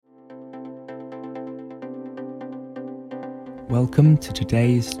Welcome to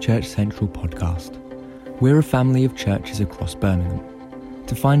today's Church Central podcast. We're a family of churches across Birmingham.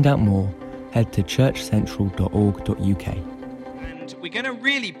 To find out more, head to churchcentral.org.uk. And we're going to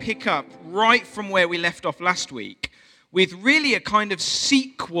really pick up right from where we left off last week with really a kind of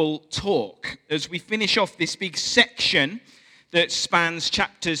sequel talk as we finish off this big section that spans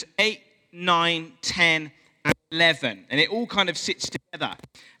chapters 8, 9, 10, and 11. And it all kind of sits together.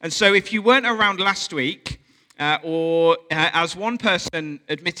 And so if you weren't around last week, as one person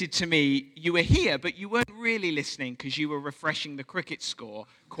admitted to me, you were here, but you weren't really listening because you were refreshing the cricket score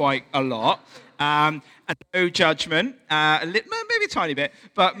quite a lot. And no judgment, maybe a tiny bit,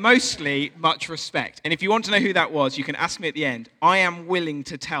 but mostly much respect. And if you want to know who that was, you can ask me at the end. I am willing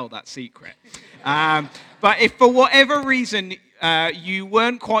to tell that secret. But if for whatever reason you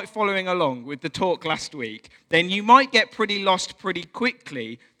weren't quite following along with the talk last week, then you might get pretty lost pretty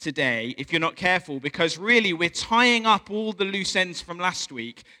quickly today if you're not careful, because really we're tying up all the loose ends from last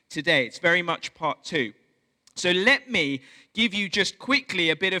week today. It's very much part 2. So let me give you just quickly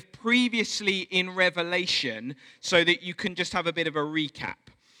a bit of previously in Revelation so that you can just have a bit of a recap.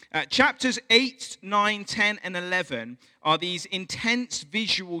 Chapters 8, 9, 10, and 11 are these intense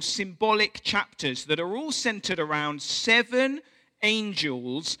visual symbolic chapters that are all centered around 7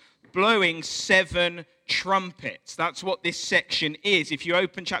 angels blowing 7 trumpets. That's what this section is. If you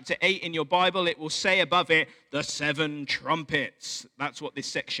open chapter 8 in your Bible, it will say above it, the 7 trumpets. That's what this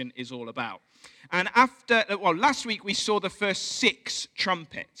section is all about. And last week we saw the first 6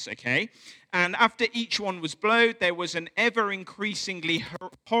 trumpets, okay? And after each one was blown, there was an ever-increasingly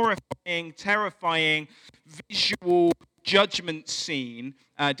horrifying, terrifying visual judgment scene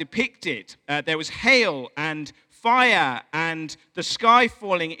depicted. There was hail and fire and the sky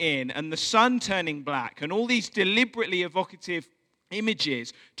falling in and the sun turning black and all these deliberately evocative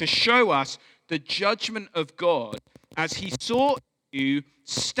images to show us the judgment of God as he sought to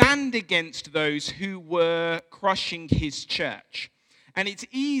stand against those who were crushing his church. And it's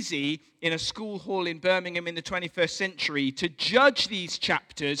easy in a school hall in Birmingham in the 21st century to judge these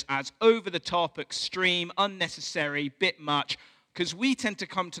chapters as over the top, extreme, unnecessary, bit much, because we tend to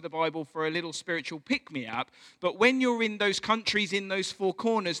come to the Bible for a little spiritual pick-me-up. But when you're in those countries, in those 4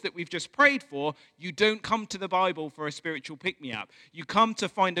 corners that we've just prayed for, you don't come to the Bible for a spiritual pick-me-up. You come to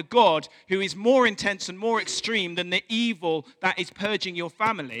find a God who is more intense and more extreme than the evil that is purging your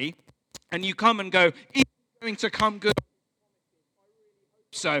family. And you come and go, is he going to come good?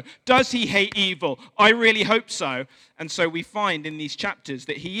 So, does he hate evil? I really hope so. And so we find in these chapters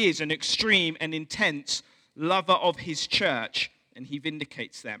that he is an extreme and intense lover of his church, and he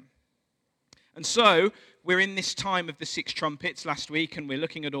vindicates them. And so we're in this time of the 6 trumpets last week, and we're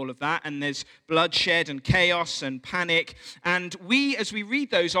looking at all of that, and there's bloodshed and chaos and panic. And we, as we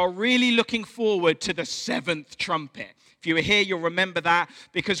read those, are really looking forward to the 7th trumpet. If you were here, you'll remember that,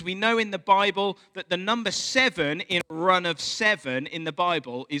 because we know in the Bible that the number 7 in a run of 7 in the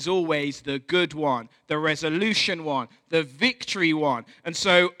Bible is always the good one, the resolution one, the victory one. And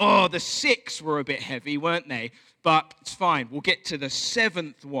so, the 6 were a bit heavy, weren't they? But it's fine. We'll get to the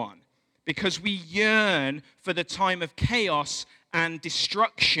 7th one, because we yearn for the time of chaos and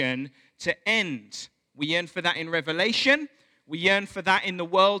destruction to end. We yearn for that in Revelation. We yearn for that in the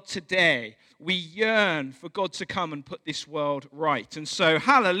world today. We yearn for God to come and put this world right. And so,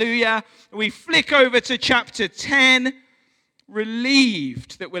 hallelujah, we flick over to chapter 10,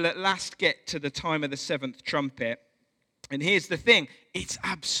 relieved that we'll at last get to the time of the 7th trumpet. And here's the thing, it's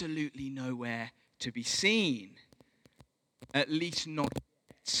absolutely nowhere to be seen, at least not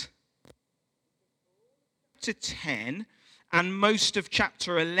yet. Chapter 10 and most of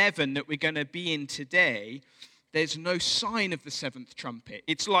chapter 11 that we're going to be in today, there's no sign of the 7th trumpet.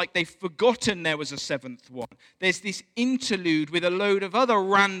 It's like they've forgotten there was a 7th one. There's this interlude with a load of other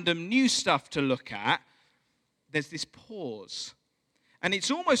random new stuff to look at. There's this pause. And it's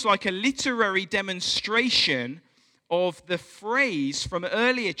almost like a literary demonstration of the phrase from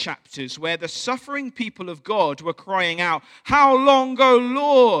earlier chapters where the suffering people of God were crying out, "How long, O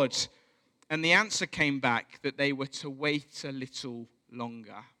Lord?" And the answer came back that they were to wait a little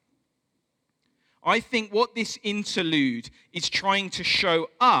longer. I think what this interlude is trying to show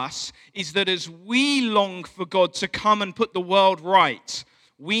us is that as we long for God to come and put the world right,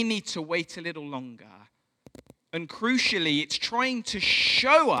 we need to wait a little longer. And crucially, it's trying to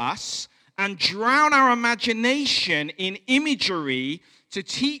show us and drown our imagination in imagery to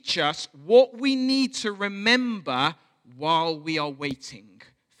teach us what we need to remember while we are waiting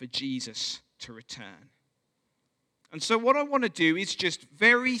for Jesus to return. And so what I want to do is just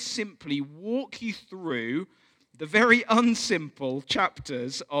very simply walk you through the very unsimple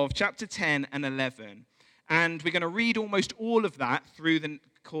chapters of chapter 10 and 11 And we're going to read almost all of that through the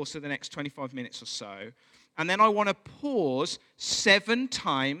course of the next 25 minutes or so. And then I want to pause 7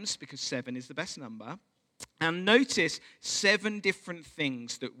 times, because 7 is the best number, and notice 7 different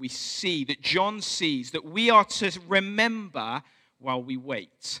things that we see, that John sees, that we are to remember while we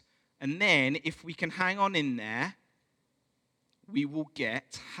wait. And then, if we can hang on in there, we will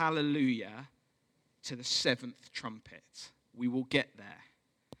get, hallelujah, to the 7th trumpet. We will get there.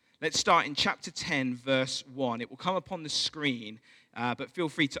 Let's start in chapter 10, verse 1. It will come up on the screen, but feel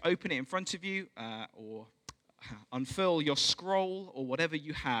free to open it in front of you or unfurl your scroll or whatever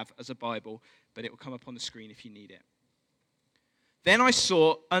you have as a Bible, but it will come up on the screen if you need it. Then I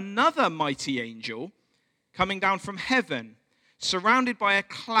saw another mighty angel coming down from heaven, surrounded by a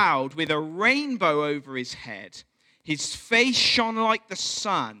cloud with a rainbow over his head. His face shone like the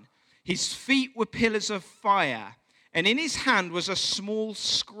sun. His feet were pillars of fire. And in his hand was a small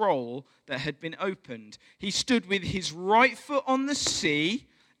scroll that had been opened. He stood with his right foot on the sea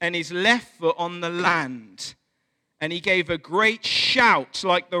and his left foot on the land. And he gave a great shout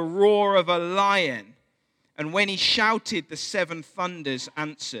like the roar of a lion. And when he shouted, the 7 thunders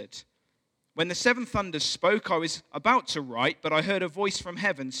answered. When the 7 thunders spoke, I was about to write, but I heard a voice from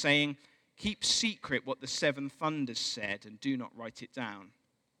heaven saying, "Keep secret what the 7 thunders said, and do not write it down."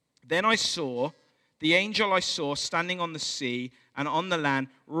 Then the angel I saw standing on the sea and on the land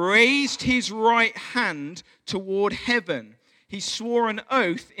raised his right hand toward heaven. He swore an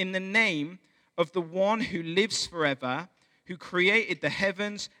oath in the name of the one who lives forever, who created the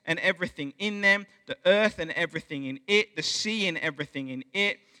heavens and everything in them, the earth and everything in it, the sea and everything in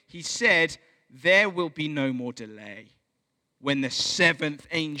it. He said, "There will be no more delay. When the 7th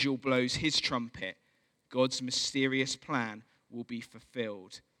angel blows his trumpet, God's mysterious plan will be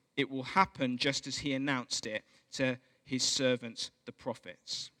fulfilled. It will happen just as he announced it to his servants, the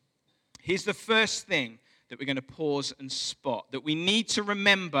prophets." Here's the first thing that we're going to pause and spot, that we need to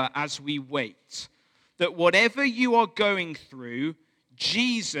remember as we wait. That whatever you are going through,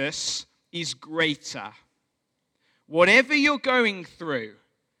 Jesus is greater. Whatever you're going through,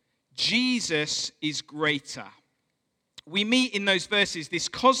 Jesus is greater. We meet in those verses this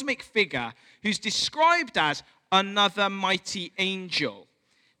cosmic figure who's described as another mighty angel.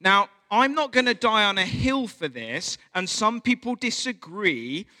 Now, I'm not going to die on a hill for this, and some people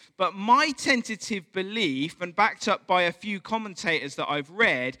disagree, but my tentative belief, and backed up by a few commentators that I've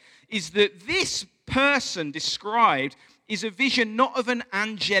read, is that this person described is a vision not of an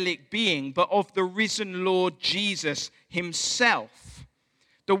angelic being, but of the risen Lord Jesus himself.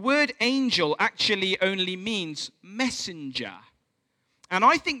 The word angel actually only means messenger. And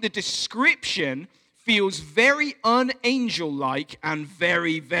I think the description feels very un-angel-like and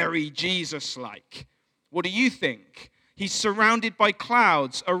very, very Jesus-like. What do you think? He's surrounded by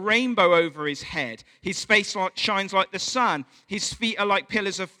clouds, a rainbow over his head. His face shines like the sun. His feet are like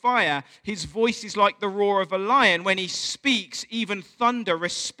pillars of fire. His voice is like the roar of a lion. When he speaks, even thunder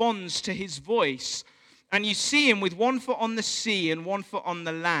responds to his voice. And you see him with one foot on the sea and one foot on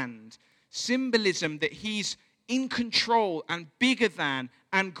the land. Symbolism that he's in control and bigger than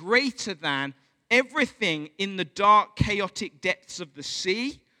and greater than everything in the dark, chaotic depths of the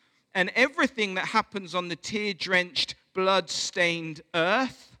sea and everything that happens on the tear-drenched, blood-stained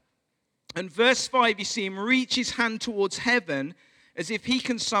earth. And verse 5, you see him reach his hand towards heaven as if he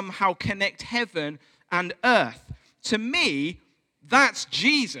can somehow connect heaven and earth. To me, that's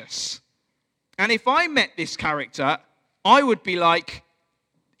Jesus. And if I met this character, I would be like,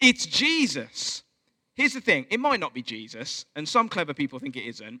 it's Jesus. Here's the thing, it might not be Jesus, and some clever people think it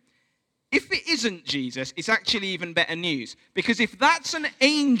isn't. If it isn't Jesus, it's actually even better news. Because if that's an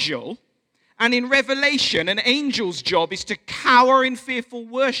angel, and in Revelation, an angel's job is to cower in fearful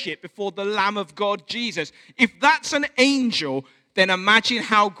worship before the Lamb of God, Jesus. If that's an angel, then imagine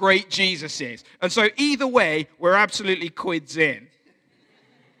how great Jesus is. And so either way, we're absolutely quids in.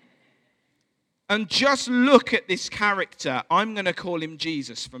 And just look at this character. I'm going to call him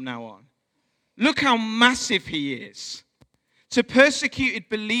Jesus from now on. Look how massive he is. To persecuted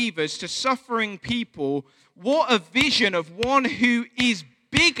believers, to suffering people, what a vision of one who is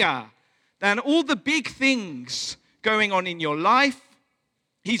bigger than all the big things going on in your life.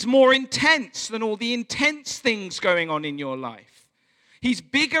 He's more intense than all the intense things going on in your life. He's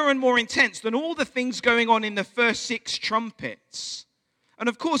bigger and more intense than all the things going on in the first 6 trumpets. And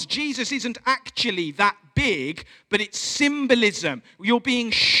of course, Jesus isn't actually that big, but it's symbolism. You're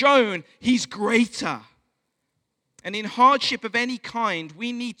being shown he's greater. And in hardship of any kind,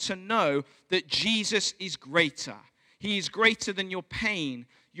 we need to know that Jesus is greater. He is greater than your pain,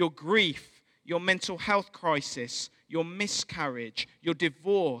 your grief, your mental health crisis, your miscarriage, your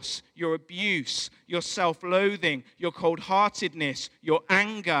divorce, your abuse, your self-loathing, your cold-heartedness, your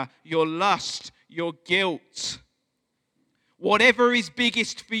anger, your lust, your guilt. Whatever is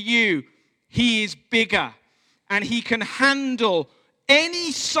biggest for you, he is bigger. And he can handle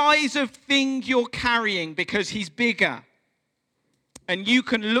any size of thing you're carrying because he's bigger. And you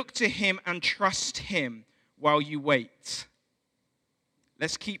can look to him and trust him while you wait.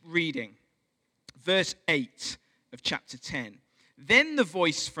 Let's keep reading. Verse 8 of chapter 10. Then the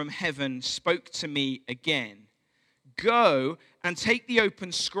voice from heaven spoke to me again. Go and take the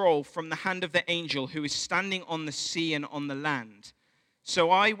open scroll from the hand of the angel who is standing on the sea and on the land.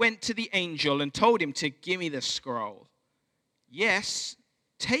 So I went to the angel and told him to give me the scroll. Yes,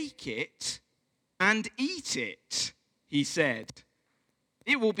 take it and eat it, he said.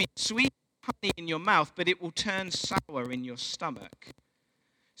 It will be sweet honey in your mouth, but it will turn sour in your stomach.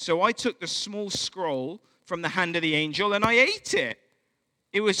 So I took the small scroll from the hand of the angel and I ate it.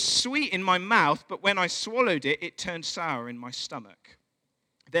 It was sweet in my mouth, but when I swallowed it, it turned sour in my stomach.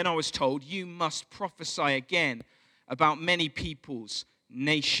 Then I was told, you must prophesy again about many peoples,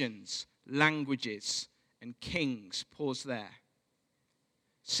 nations, languages, and kings. Pause there.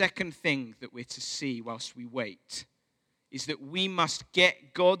 Second thing that we're to see whilst we wait is that we must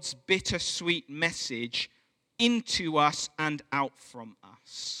get God's bittersweet message into us and out from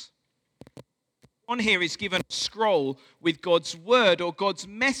us. On here is given a scroll with God's word or God's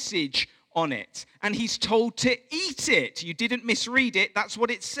message on it, and he's told to eat it. You didn't misread it. That's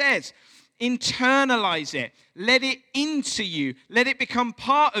what it says. Internalize it. Let it into you. Let it become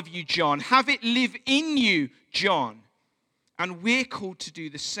part of you, John. Have it live in you, John. And we're called to do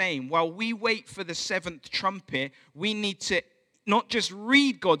the same. While we wait for the seventh trumpet, we need to not just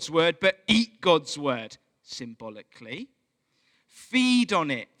read God's word, but eat God's word, symbolically. Feed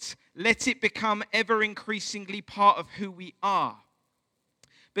on it. Let it become ever increasingly part of who we are.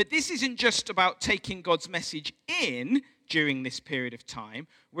 But this isn't just about taking God's message in during this period of time.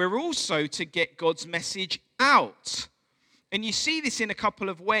 We're also to get God's message out. And you see this in a couple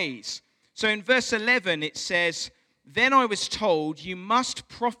of ways. So in verse 11 it says, then I was told you must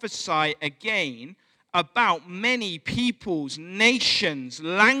prophesy again about many peoples, nations,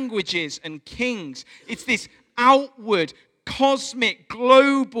 languages, and kings. It's this outward, cosmic,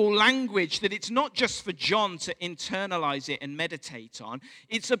 global language that it's not just for John to internalize it and meditate on.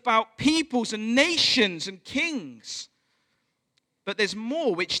 It's about peoples and nations and kings. But there's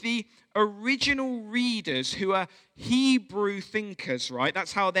more, which the original readers who are Hebrew thinkers, right?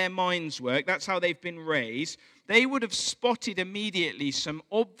 That's how their minds work. That's how they've been raised. They would have spotted immediately some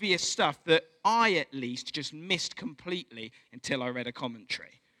obvious stuff that I, at least, just missed completely until I read a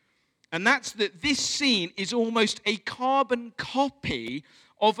commentary. And that's that this scene is almost a carbon copy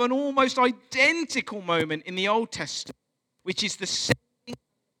of an almost identical moment in the Old Testament, which is the setting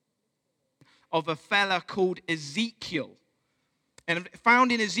of a fella called Ezekiel. And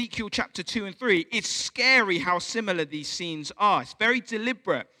found in Ezekiel chapter 2 and 3, it's scary how similar these scenes are. It's very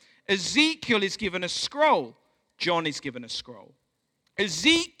deliberate. Ezekiel is given a scroll. John is given a scroll.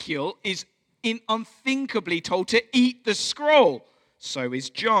 Ezekiel is unthinkably told to eat the scroll. So is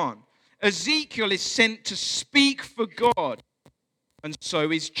John. Ezekiel is sent to speak for God. And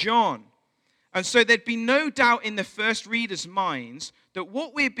so is John. And so there'd be no doubt in the first readers' minds that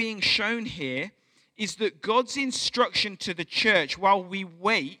what we're being shown here is that God's instruction to the church while we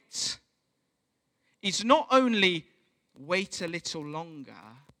wait is not only wait a little longer,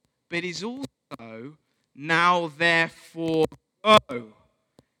 but is also now therefore go.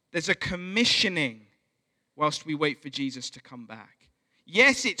 There's a commissioning whilst we wait for Jesus to come back.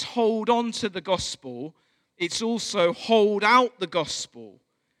 Yes, it's hold on to the gospel. It's also hold out the gospel.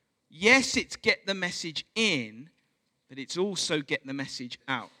 Yes, it's get the message in, but it's also get the message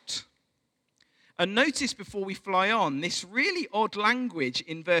out. And notice before we fly on, this really odd language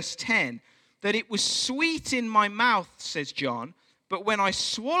in verse 10, that it was sweet in my mouth, says John, but when I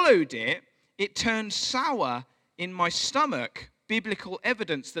swallowed it, it turned sour in my stomach. Biblical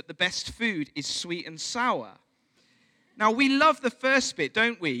evidence that the best food is sweet and sour. Now, we love the first bit,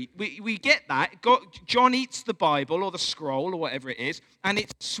 don't we? We get that. John eats the Bible or the scroll or whatever it is, and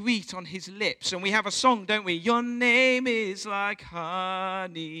it's sweet on his lips. And we have a song, don't we? Your name is like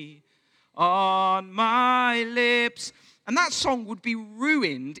honey on my lips. And that song would be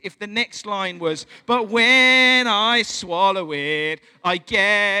ruined if the next line was, but when I swallow it, I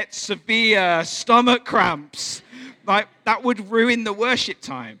get severe stomach cramps. Like, that would ruin the worship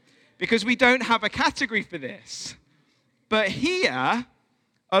time because we don't have a category for this. But here,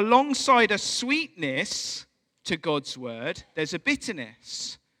 alongside a sweetness to God's word, there's a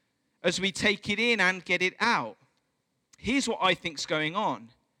bitterness as we take it in and get it out. Here's what I think's going on.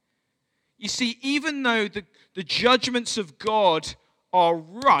 You see, even though the judgments of God are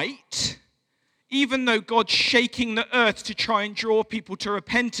right, even though God shaking the earth to try and draw people to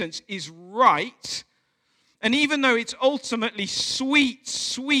repentance is right, and even though it's ultimately sweet,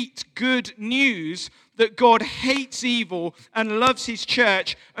 sweet, good news that God hates evil and loves his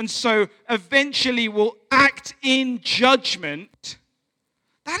church, and so eventually will act in judgment,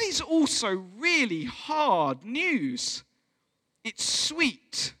 that is also really hard news. It's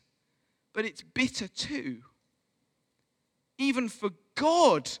sweet, but it's bitter too. Even for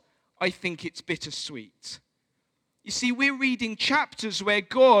God, I think it's bittersweet. You see, we're reading chapters where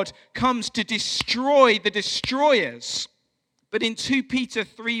God comes to destroy the destroyers. But in 2 Peter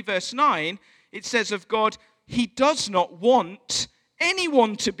 3 verse 9, it says of God, he does not want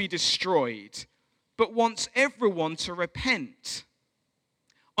anyone to be destroyed, but wants everyone to repent.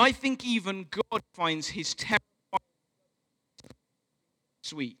 I think even God finds his terrifying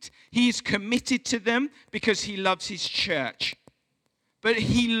sweet. He is committed to them because he loves his church. But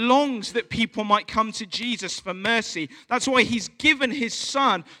he longs that people might come to Jesus for mercy. That's why he's given his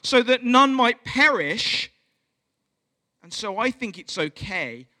son, so that none might perish. And so I think it's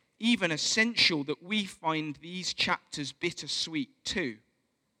okay, even essential, that we find these chapters bittersweet too.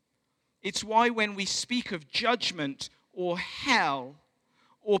 It's why when we speak of judgment or hell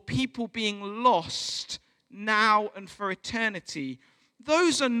or people being lost now and for eternity,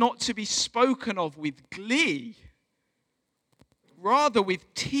 those are not to be spoken of with glee, rather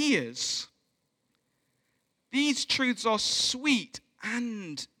with tears. These truths are sweet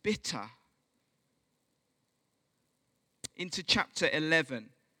and bitter. Into chapter 11.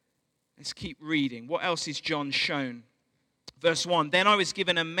 Let's keep reading. What else is John shown? Verse 1, then I was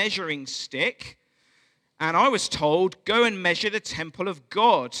given a measuring stick, and I was told, go and measure the temple of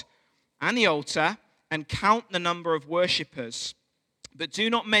God and the altar, and count the number of worshippers. But do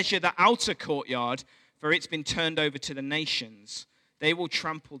not measure the outer courtyard, for it's been turned over to the nations. They will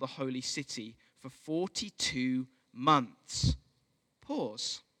trample the holy city for 42 months.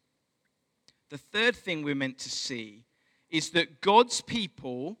 Pause. The third thing we're meant to see is that God's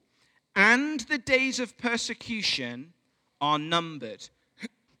people and the days of persecution are numbered.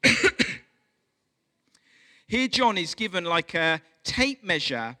 Here John is given like a tape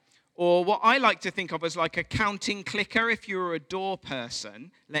measure, or what I like to think of as like a counting clicker if you're a door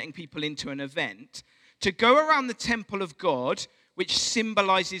person, letting people into an event, to go around the temple of God, which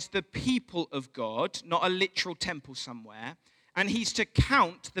symbolizes the people of God, not a literal temple somewhere, and he's to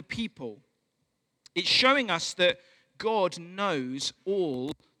count the people. It's showing us that God knows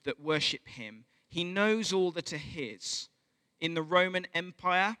all that worship him. He knows all that are his. In the Roman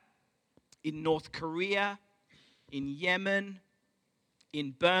Empire, in North Korea, in Yemen,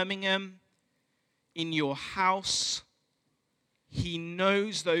 in Birmingham, in your house, he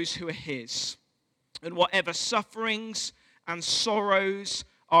knows those who are his. And whatever sufferings and sorrows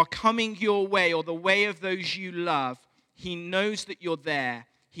are coming your way, or the way of those you love, he knows that you're there.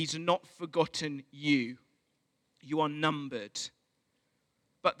 He's not forgotten you. You are numbered.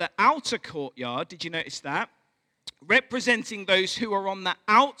 But the outer courtyard, did you notice that? Representing those who are on the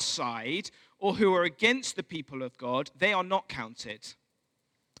outside or who are against the people of God, they are not counted.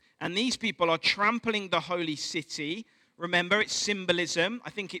 And these people are trampling the holy city. Remember, it's symbolism. I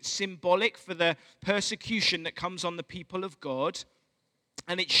think it's symbolic for the persecution that comes on the people of God.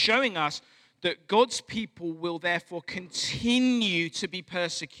 And it's showing us that God's people will therefore continue to be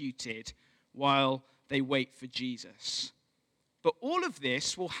persecuted while they wait for Jesus. But all of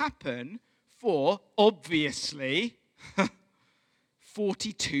this will happen for, obviously,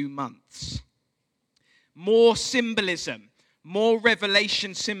 42 months. More symbolism, more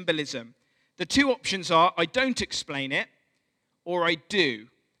revelation symbolism. The two options are, I don't explain it, or I do.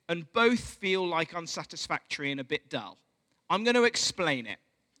 And both feel like unsatisfactory and a bit dull. I'm going to explain it.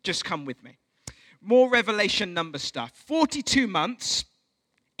 Just come with me. More revelation number stuff. 42 months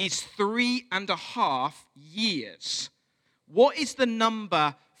is 3.5 years. What is the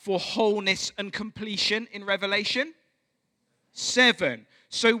number for wholeness and completion in Revelation? 7.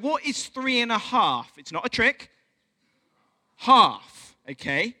 So what is 3.5? It's not a trick. Half,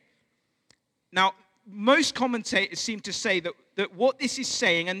 okay? Now, most commentators seem to say that what this is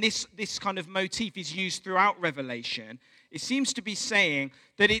saying, and this kind of motif is used throughout Revelation, it seems to be saying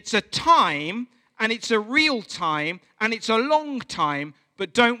that it's a time, and it's a real time, and it's a long time,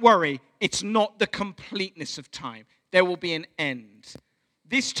 but don't worry, it's not the completeness of time. There will be an end.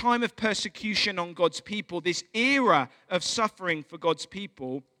 This time of persecution on God's people, this era of suffering for God's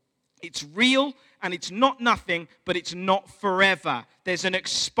people, it's real and it's not nothing, but it's not forever. There's an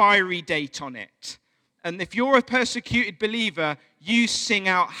expiry date on it. And if you're a persecuted believer, you sing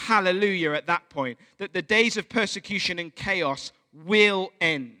out hallelujah at that point, that the days of persecution and chaos will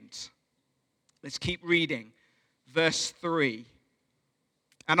end. Let's keep reading. Verse 3.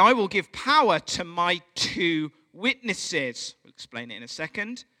 And I will give power to my 2 witnesses. We'll explain it in a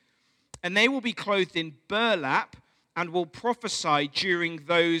second. And they will be clothed in burlap and will prophesy during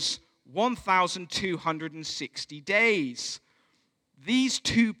those 1,260 days. These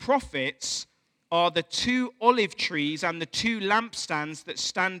 2 prophets are the 2 olive trees and the 2 lampstands that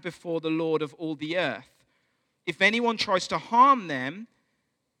stand before the Lord of all the earth. If anyone tries to harm them,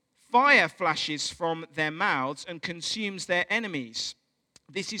 fire flashes from their mouths and consumes their enemies.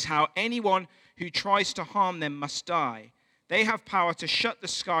 This is how anyone who tries to harm them must die. They have power to shut the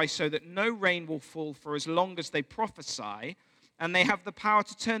sky so that no rain will fall for as long as they prophesy, and they have the power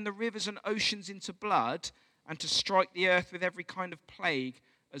to turn the rivers and oceans into blood and to strike the earth with every kind of plague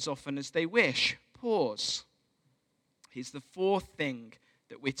as often as they wish. Pause. Here's the 4th thing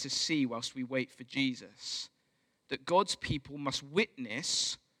that we're to see whilst we wait for Jesus. That God's people must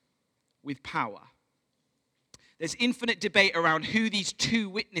witness with power. There's infinite debate around who these 2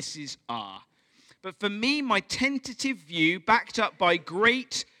 witnesses are. But for me, my tentative view, backed up by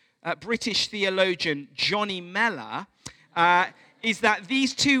great British theologian Johnny Mellor, is that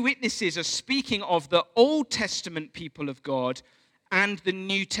these 2 witnesses are speaking of the Old Testament people of God and the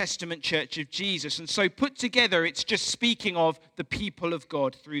New Testament Church of Jesus. And so put together, it's just speaking of the people of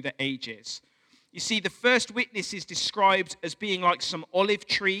God through the ages. You see, the first witness is described as being like some olive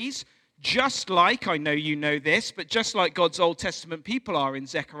trees, just like, I know you know this, but just like God's Old Testament people are in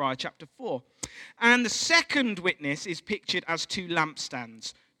Zechariah chapter 4. And the second witness is pictured as 2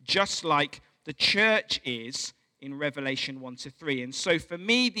 lampstands, just like the church is in Revelation 1-3. And so for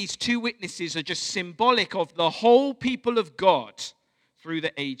me, these 2 witnesses are just symbolic of the whole people of God through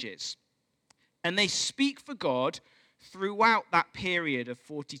the ages. And they speak for God throughout that period of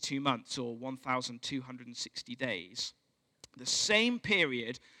 42 months or 1,260 days. The same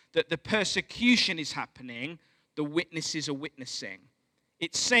period that the persecution is happening, the witnesses are witnessing.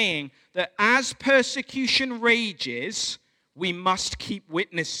 It's saying that as persecution rages, we must keep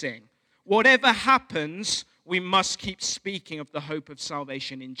witnessing. Whatever happens, we must keep speaking of the hope of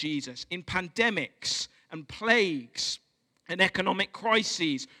salvation in Jesus. In pandemics and plagues and economic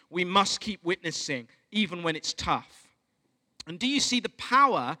crises, we must keep witnessing, even when it's tough. And do you see the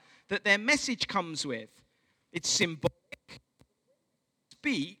power that their message comes with? It's symbolic.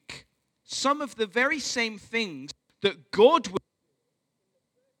 Speak some of the very same things that God would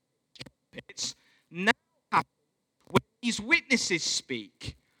now happen when these witnesses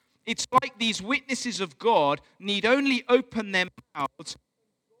speak. It's like these witnesses of God need only open their mouths.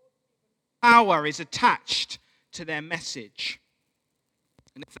 Power is attached to their message.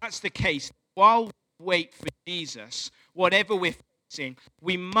 And if that's the case, while we wait for Jesus, whatever we're facing,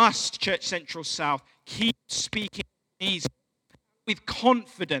 we must, Church Central South, keep speaking Jesus with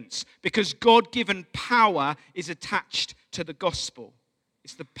confidence, because God-given power is attached to the gospel.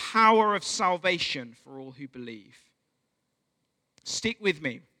 It's the power of salvation for all who believe. Stick with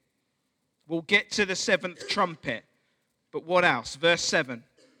me. We'll get to the 7th trumpet. But what else? Verse 7.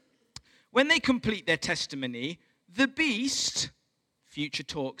 When they complete their testimony, the beast, future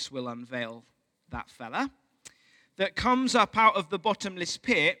talks will unveil that fella, that comes up out of the bottomless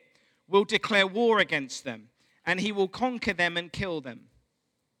pit will declare war against them, and he will conquer them and kill them.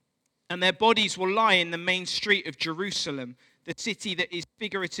 And their bodies will lie in the main street of Jerusalem, the city that is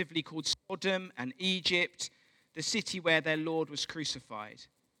figuratively called Sodom and Egypt, the city where their Lord was crucified.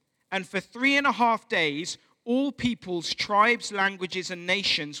 And for 3.5 days, all peoples, tribes, languages, and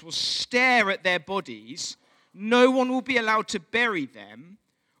nations will stare at their bodies. No one will be allowed to bury them.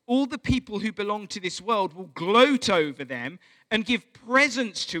 All the people who belong to this world will gloat over them and give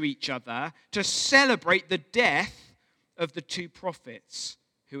presents to each other to celebrate the death of the 2 prophets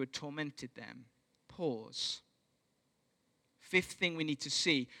who had tormented them. Pause. 5th thing we need to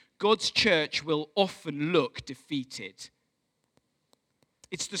see. God's church will often look defeated.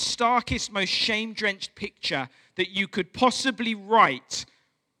 It's the starkest, most shame-drenched picture that you could possibly write.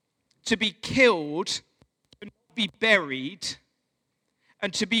 To be killed, to not be buried,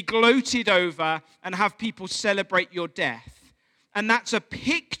 and to be gloated over and have people celebrate your death. And that's a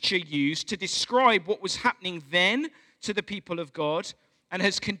picture used to describe what was happening then to the people of God and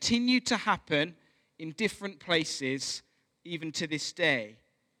has continued to happen in different places even to this day.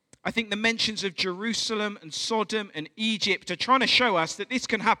 I think the mentions of Jerusalem and Sodom and Egypt are trying to show us that this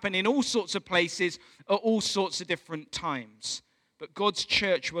can happen in all sorts of places at all sorts of different times. But God's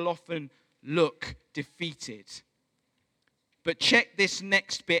church will often look defeated. But check this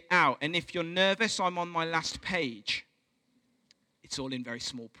next bit out. And if you're nervous, I'm on my last page. It's all in very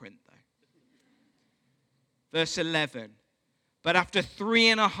small print, though. Verse 11. But after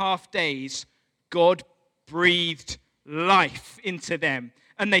 3.5 days, God breathed life into them,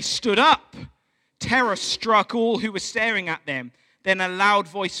 and they stood up. Terror struck all who were staring at them. Then a loud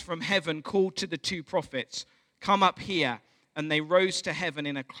voice from heaven called to the 2 prophets, "Come up here." And they rose to heaven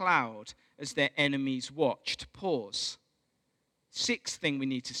in a cloud as their enemies watched. Pause. 6th thing we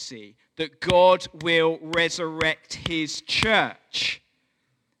need to see, that God will resurrect his church.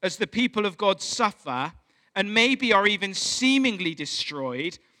 As the people of God suffer, and maybe are even seemingly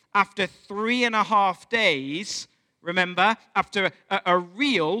destroyed, after 3.5 days, remember, after a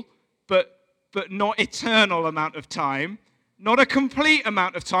real but not eternal amount of time, not a complete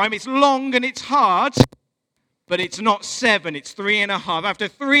amount of time, it's long and it's hard, but it's not 7, it's 3.5. After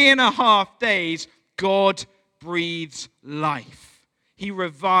 3.5 days, God breathes life. He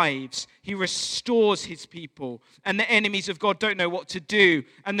revives, he restores his people, and the enemies of God don't know what to do,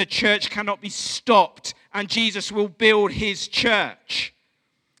 and the church cannot be stopped, and Jesus will build his church.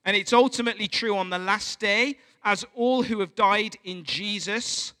 And it's ultimately true on the last day, as all who have died in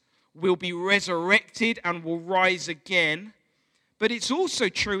Jesus will be resurrected and will rise again. But it's also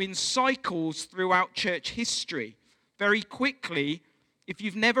true in cycles throughout church history. Very quickly, if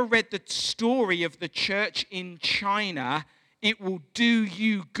you've never read the story of the church in China, it will do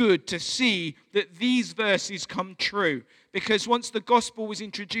you good to see that these verses come true. Because once the gospel was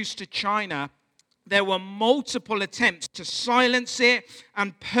introduced to China, there were multiple attempts to silence it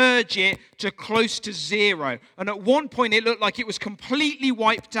and purge it to close to zero. And at one point, it looked like it was completely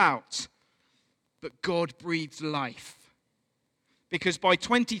wiped out. But God breathed life. Because by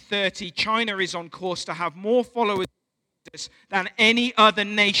 2030, China is on course to have more followers than any other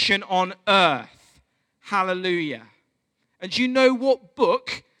nation on earth. Hallelujah. And you know what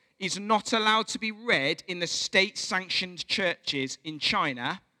book is not allowed to be read in the state-sanctioned churches in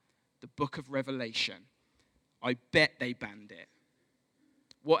China? The book of Revelation. I bet they banned it.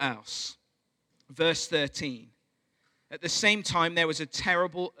 What else? Verse 13. At the same time, there was a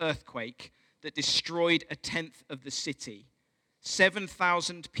terrible earthquake that destroyed 1/10 of the city.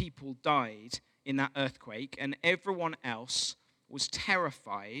 7,000 people died in that earthquake, and everyone else was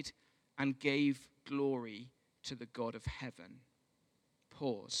terrified and gave glory to the God of heaven.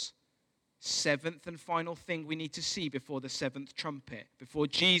 Pause. 7th and final thing we need to see before the 7th trumpet, before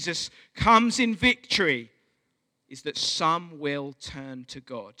Jesus comes in victory, is that some will turn to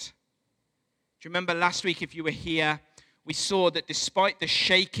God. Do you remember last week, if you were here, we saw that despite the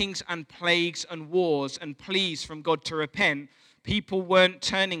shakings and plagues and wars and pleas from God to repent, people weren't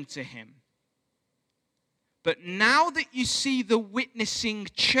turning to him. But now that you see the witnessing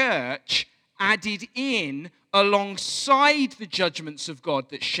church added in alongside the judgments of God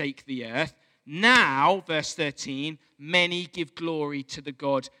that shake the earth, now, verse 13, many give glory to the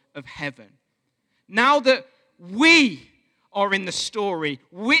God of heaven. Now that we are in the story,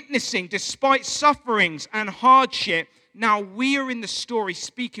 witnessing despite sufferings and hardship, now we are in the story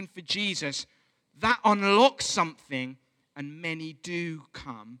speaking for Jesus, that unlocks something, and many do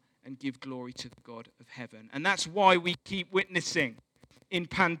come and give glory to the God of heaven. And that's why we keep witnessing. In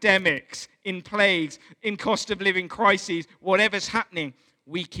pandemics, in plagues, in cost of living crises, whatever's happening,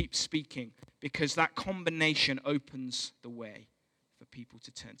 we keep speaking because that combination opens the way for people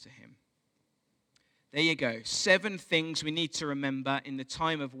to turn to him. There you go. 7 things we need to remember in the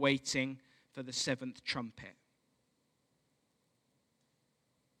time of waiting for the 7th trumpet.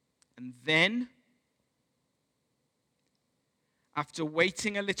 And then, after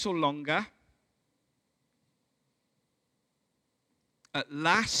waiting a little longer, at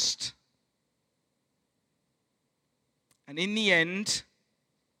last, and in the end,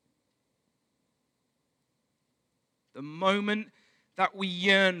 the moment that we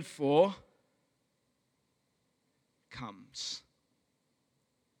yearn for comes.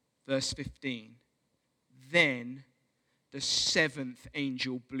 Verse 15. Then the 7th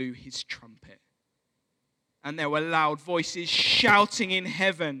angel blew his trumpet, and there were loud voices shouting in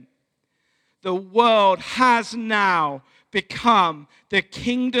heaven, "The world has now become the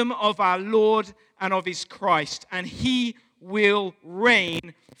kingdom of our Lord and of his Christ, and he will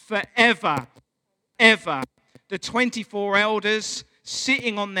reign forever, ever." The 24 elders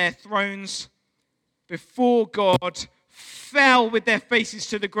sitting on their thrones before God fell with their faces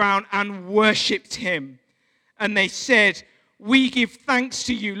to the ground and worshipped him. And they said, "We give thanks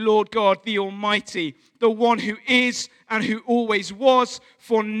to you, Lord God, the Almighty, the one who is and who always was,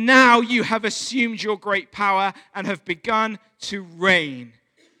 for now you have assumed your great power and have begun to reign."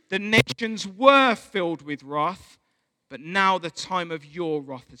 The nations were filled with wrath, but now the time of your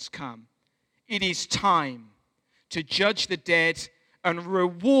wrath has come. It is time to judge the dead and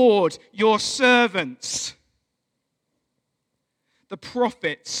reward your servants, the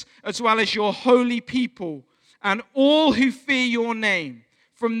prophets, as well as your holy people, and all who fear your name,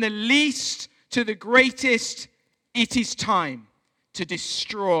 from the least to the greatest. It is time to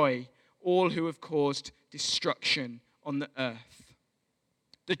destroy all who have caused destruction on the earth.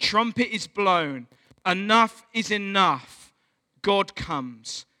 The trumpet is blown. Enough is enough. God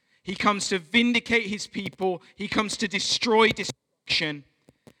comes. He comes to vindicate his people. He comes to destroy destruction.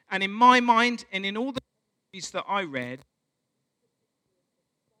 And in my mind, and in all the stories that I read,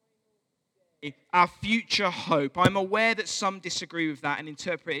 our future hope. I'm aware that some disagree with that and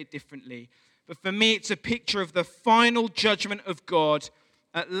interpret it differently. But for me, it's a picture of the final judgment of God.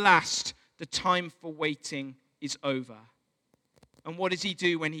 At last, the time for waiting is over. And what does he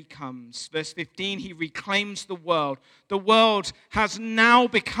do when he comes? Verse 15, he reclaims the world. The world has now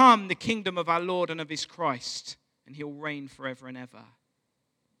become the kingdom of our Lord and of his Christ, and he'll reign forever and ever.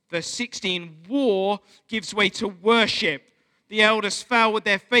 Verse 16, war gives way to worship. The elders fell with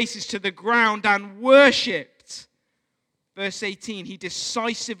their faces to the ground and worshipped. Verse 18, he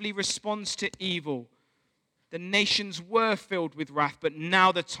decisively responds to evil. The nations were filled with wrath, but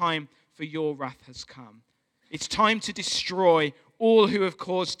now the time for your wrath has come. It's time to destroy all who have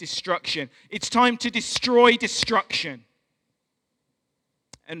caused destruction. It's time to destroy destruction.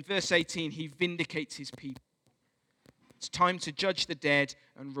 And verse 18, he vindicates his people. It's time to judge the dead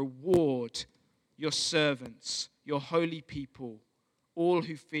and reward your servants, your holy people, all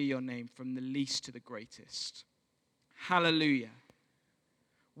who fear your name, from the least to the greatest. Hallelujah.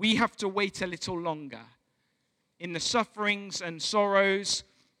 We have to wait a little longer. In the sufferings and sorrows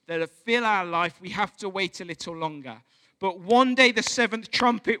that fill our life, we have to wait a little longer. But one day the seventh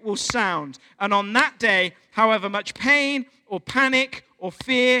trumpet will sound. And on that day, however much pain or panic or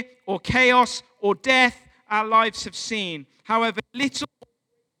fear or chaos or death our lives have seen, however little we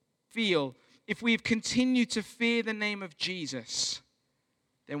feel, if we've continued to fear the name of Jesus,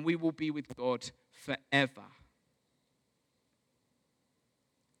 then we will be with God forever.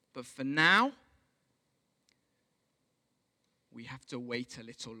 But for now, we have to wait a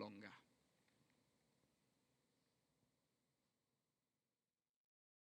little longer.